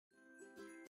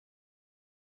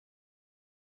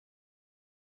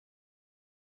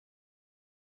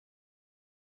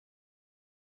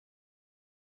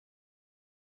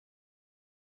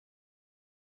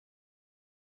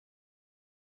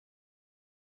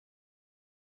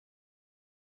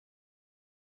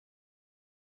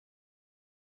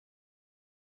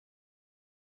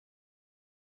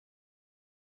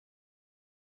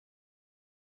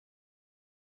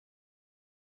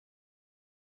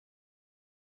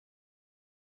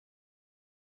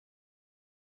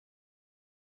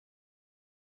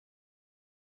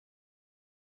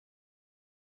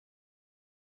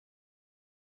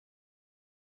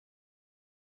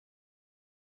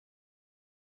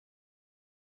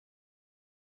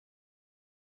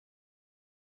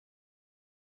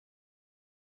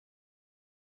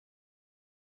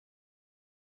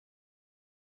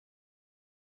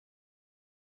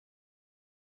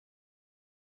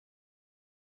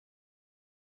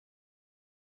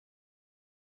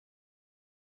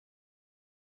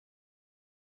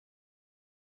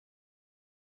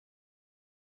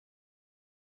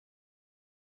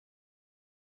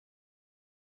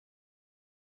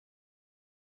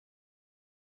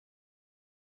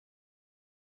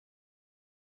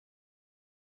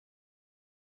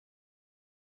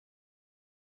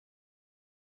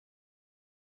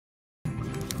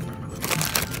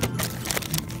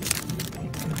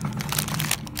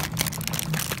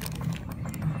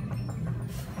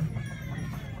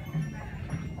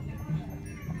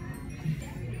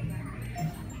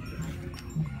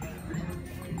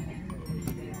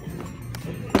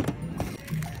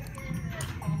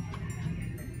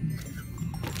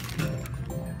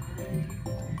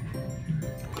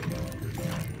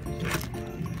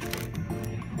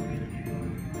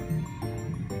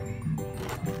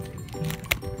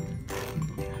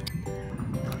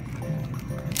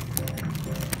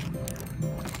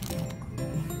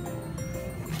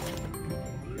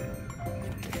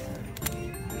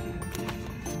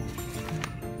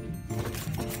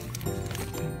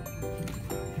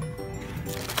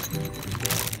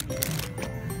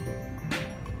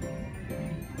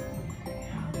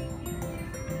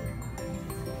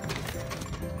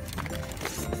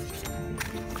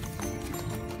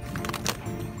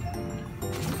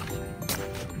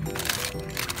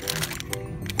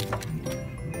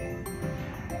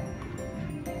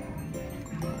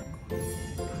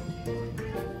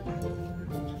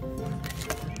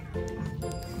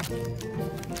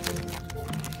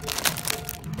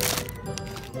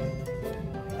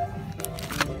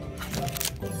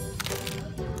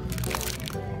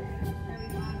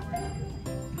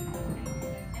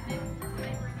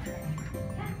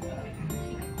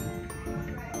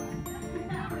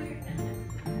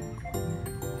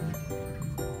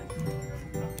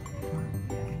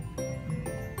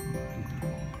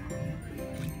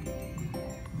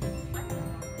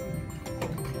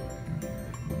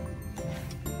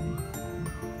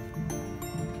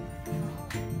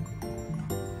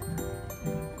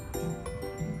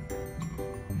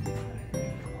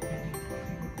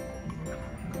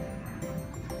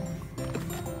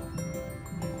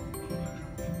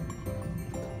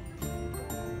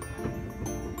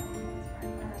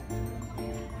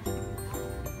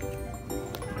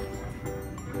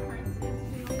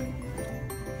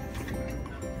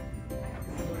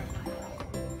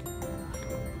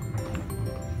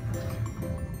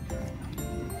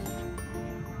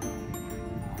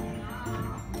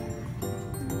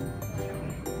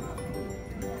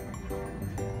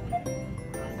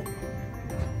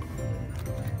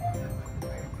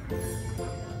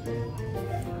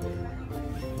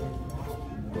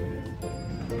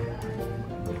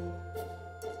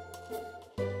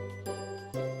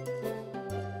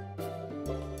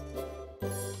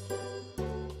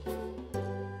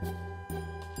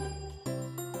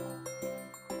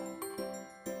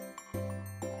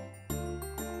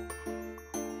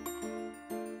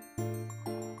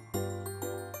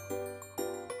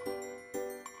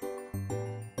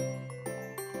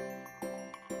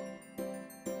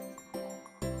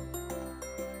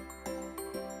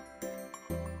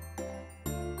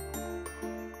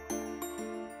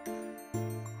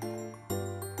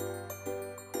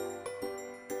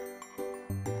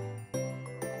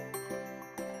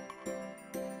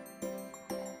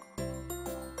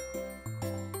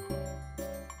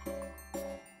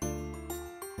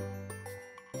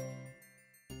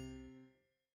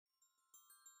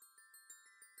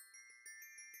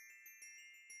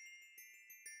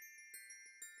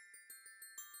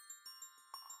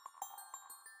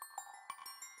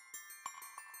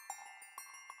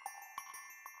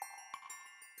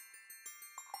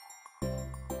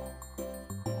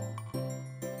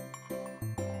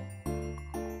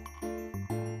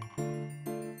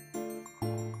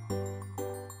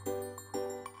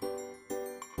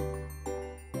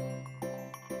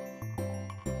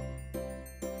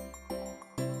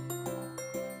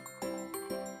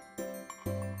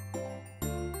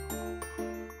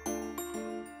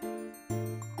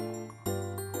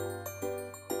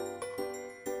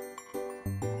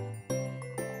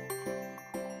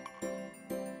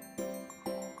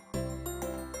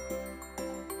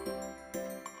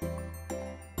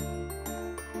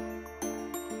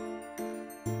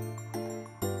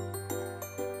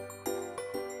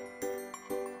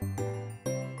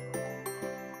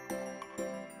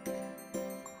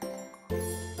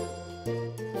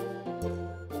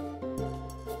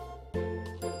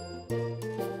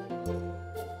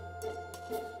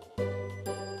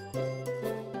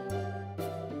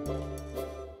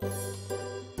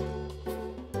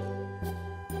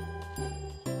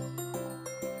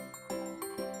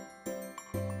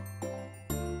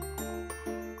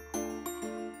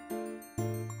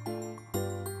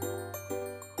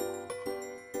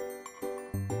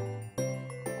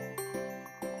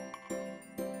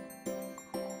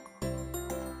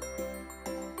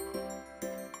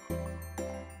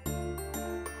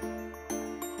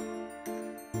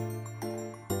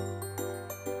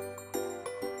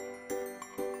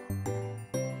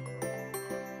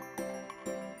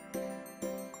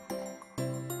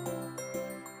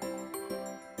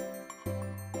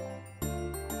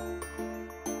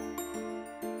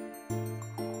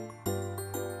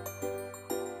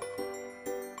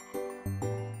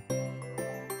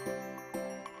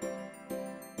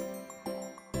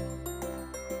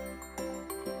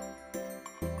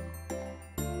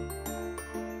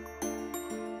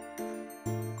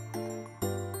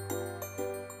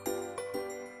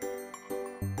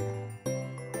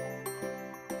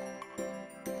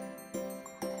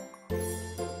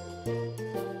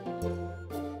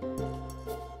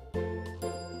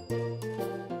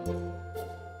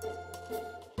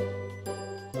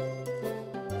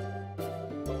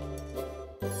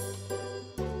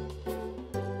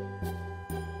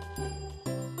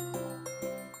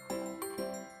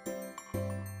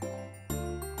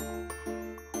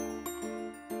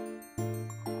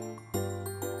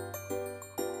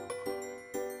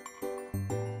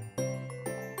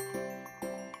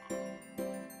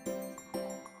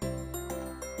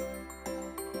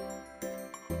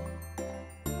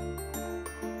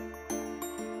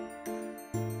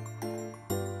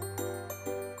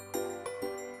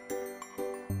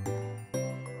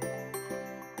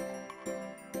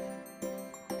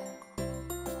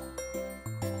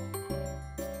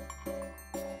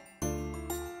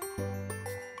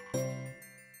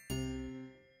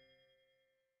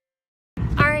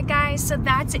Alright guys, so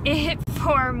that's it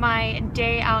for my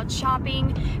day out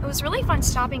shopping. It was really fun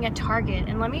stopping at Target,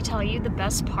 and let me tell you, the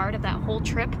best part of that whole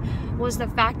trip was the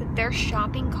fact that their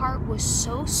shopping cart was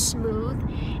so smooth,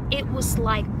 it was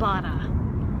like butter.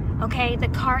 Okay, the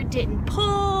cart didn't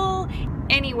pull.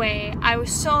 Anyway, I was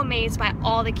so amazed by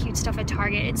all the cute stuff at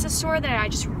Target. It's a store that I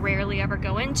just rarely ever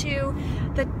go into.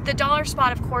 The dollar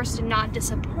spot, of course, did not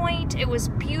disappoint. It was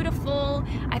beautiful.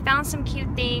 I found some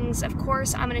cute things. Of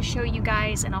course, I'm gonna show you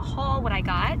guys in a haul what I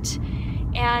got.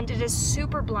 And it is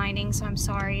super blinding, so I'm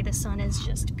sorry. The sun is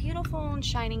just beautiful and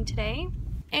shining today.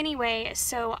 Anyway,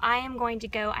 so I am going to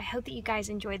go. I hope that you guys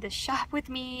enjoyed this shop with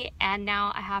me, and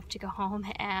now I have to go home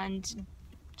and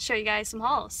show you guys some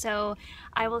hauls. So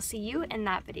I will see you in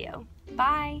that video.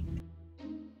 Bye!